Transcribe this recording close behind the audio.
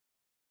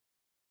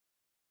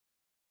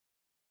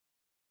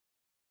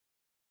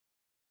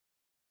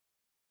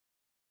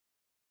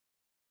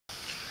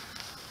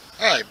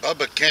Hi,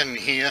 Bubba Ken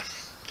here.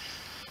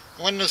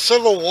 When the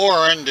Civil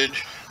War ended,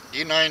 the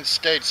United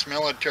States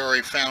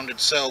military found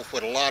itself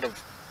with a lot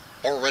of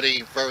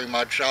already very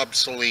much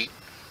obsolete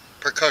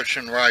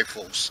percussion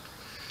rifles.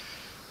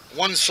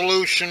 One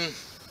solution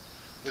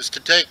was to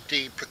take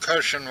the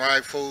percussion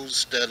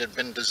rifles that had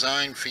been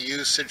designed for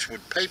usage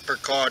with paper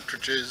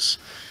cartridges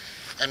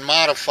and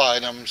modify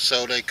them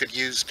so they could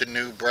use the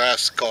new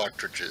brass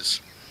cartridges.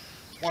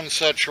 One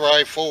such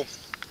rifle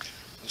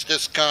is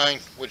this kind,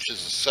 which is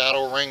a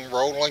saddle ring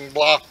rolling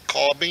block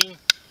carbine.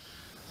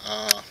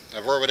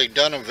 I've already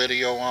done a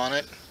video on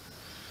it,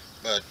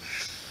 but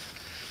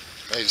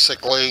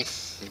basically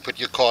you put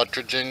your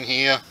cartridge in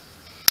here,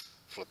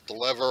 flip the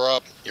lever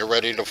up, you're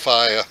ready to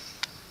fire,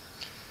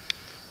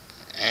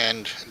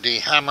 and the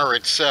hammer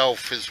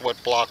itself is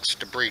what blocks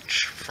the breech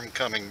from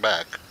coming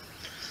back.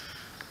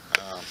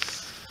 Let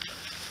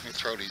me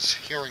throw these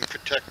hearing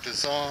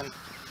protectors on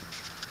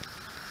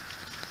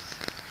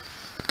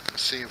and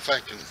see if I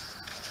can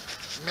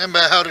remember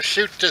how to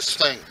shoot this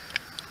thing.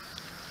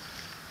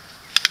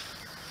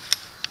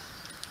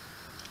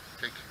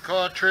 Take your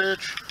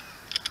cartridge,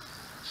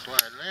 slide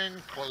it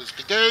in, close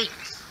the gate,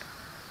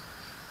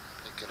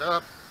 pick it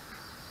up,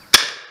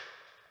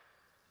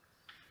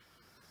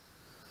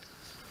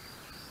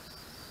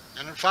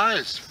 and it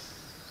fires.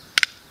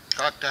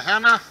 Cock the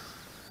hammer,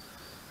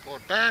 pull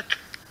it back,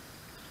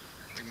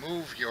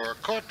 remove your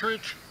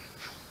cartridge,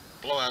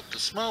 blow out the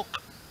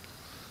smoke,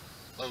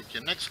 load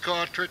your next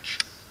cartridge,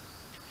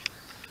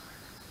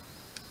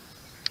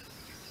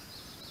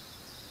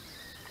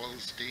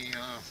 close the,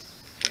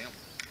 well,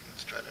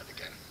 let's try that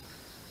again.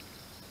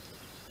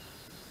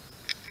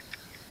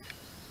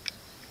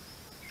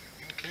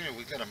 Okay,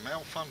 we got a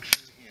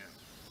malfunction here.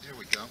 There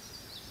we go.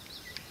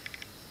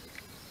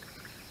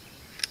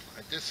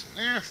 Slide this in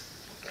there,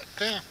 put that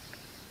there.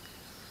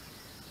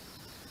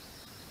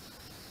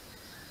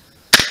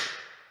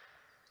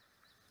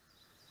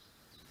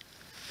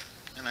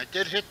 And I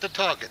did hit the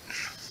target.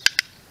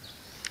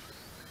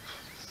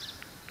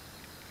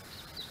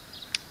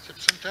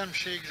 Except sometimes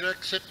she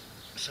ejects it,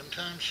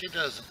 sometimes she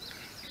doesn't.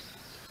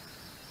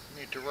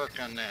 Need to work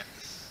on that.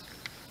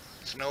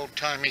 It's an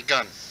old-timey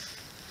gun.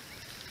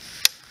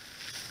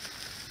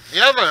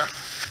 The other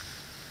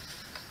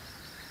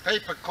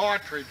paper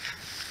cartridge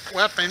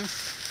weapon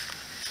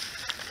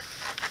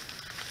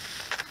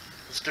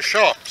is the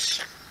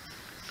Sharps.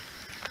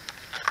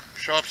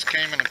 Sharps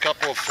came in a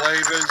couple of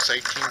flavors,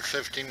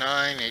 1859,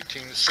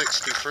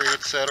 1863,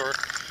 etc.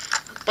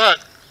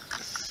 But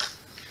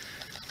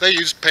they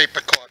used paper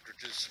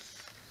cartridges.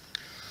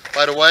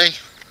 By the way,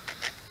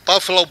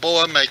 Buffalo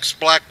Boar makes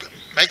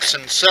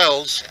and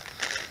sells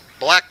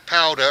black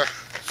powder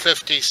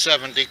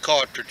 50/70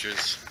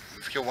 cartridges,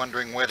 if you're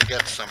wondering where to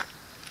get some,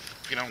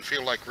 if you don't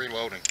feel like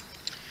reloading.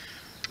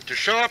 With the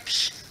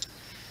Sharps,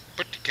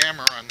 put the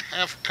camera on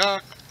half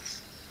cock,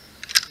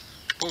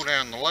 pull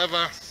down the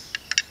lever,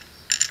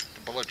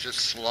 the bullet just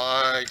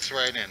slides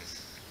right in,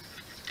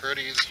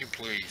 pretty as you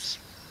please.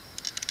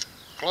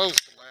 Close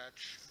the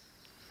latch,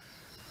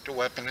 the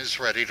weapon is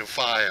ready to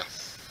fire.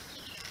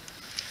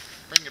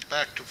 Bring it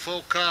back to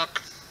full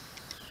cock,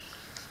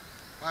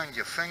 line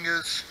your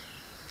fingers.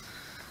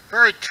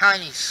 Very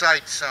tiny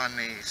sights on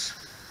these,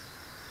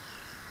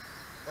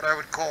 what I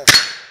would call,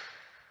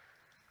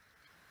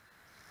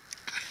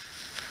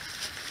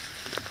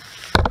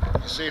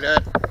 you see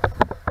that?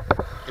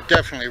 It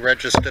definitely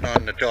registered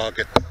on the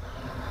target.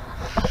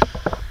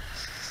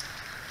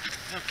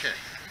 Okay,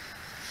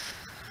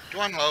 to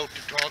unload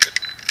the target,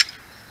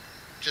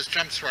 just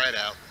jumps right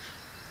out.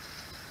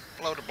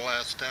 Blow the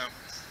blast out.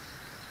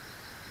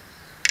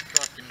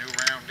 Drop your new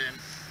round in.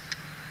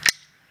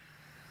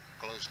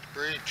 Close the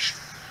breech.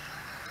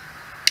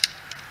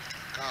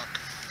 Cock.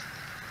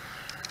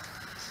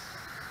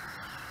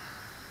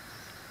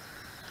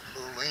 A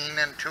little lean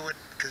into it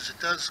because it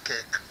does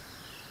kick.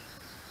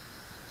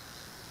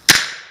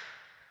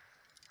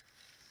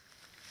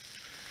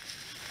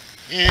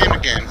 And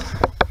again,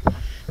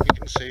 you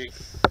can see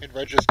it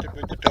registered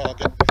with the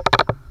target.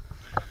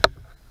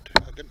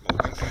 Target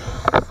moving.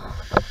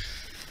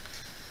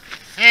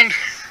 And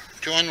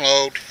to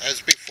unload,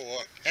 as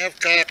before, half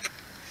cock,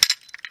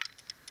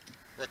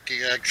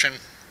 rookie action,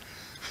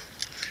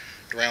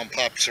 the round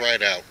pops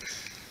right out.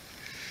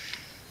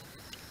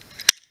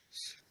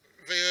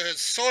 There's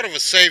sort of a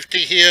safety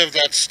here,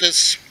 that's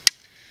this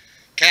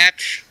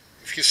catch.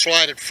 If you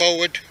slide it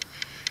forward,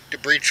 the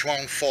breech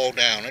won't fall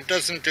down. It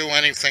doesn't do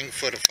anything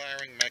for the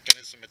firing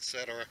mechanism,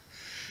 etc.,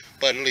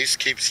 but at least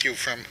keeps you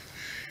from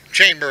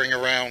chambering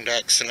around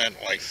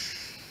accidentally.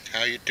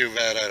 How you do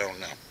that, I don't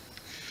know.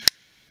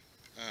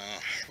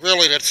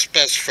 Really, that's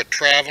best for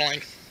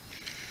traveling.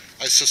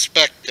 I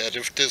suspect that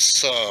if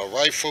this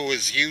rifle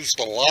is used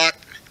a lot,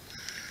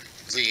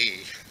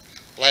 the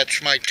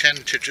latch might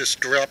tend to just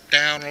drop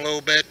down a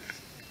little bit,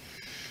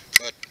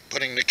 but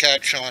putting the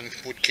catch on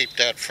would keep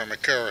that from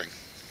occurring.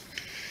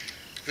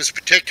 This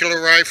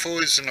particular rifle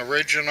is an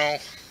original,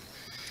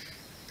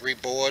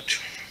 rebought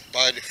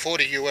for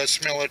the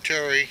U.S.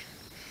 military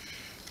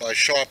by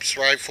Sharps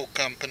Rifle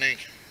Company.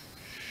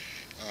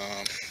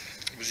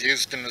 It was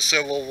used in the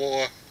Civil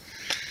War.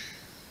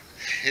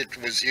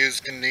 It was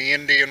used in the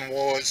Indian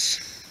Wars.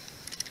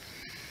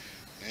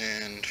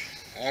 And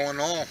all in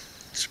all,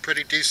 it's a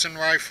pretty decent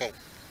rifle.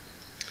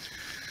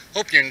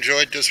 Hope you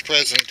enjoyed this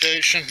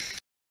presentation.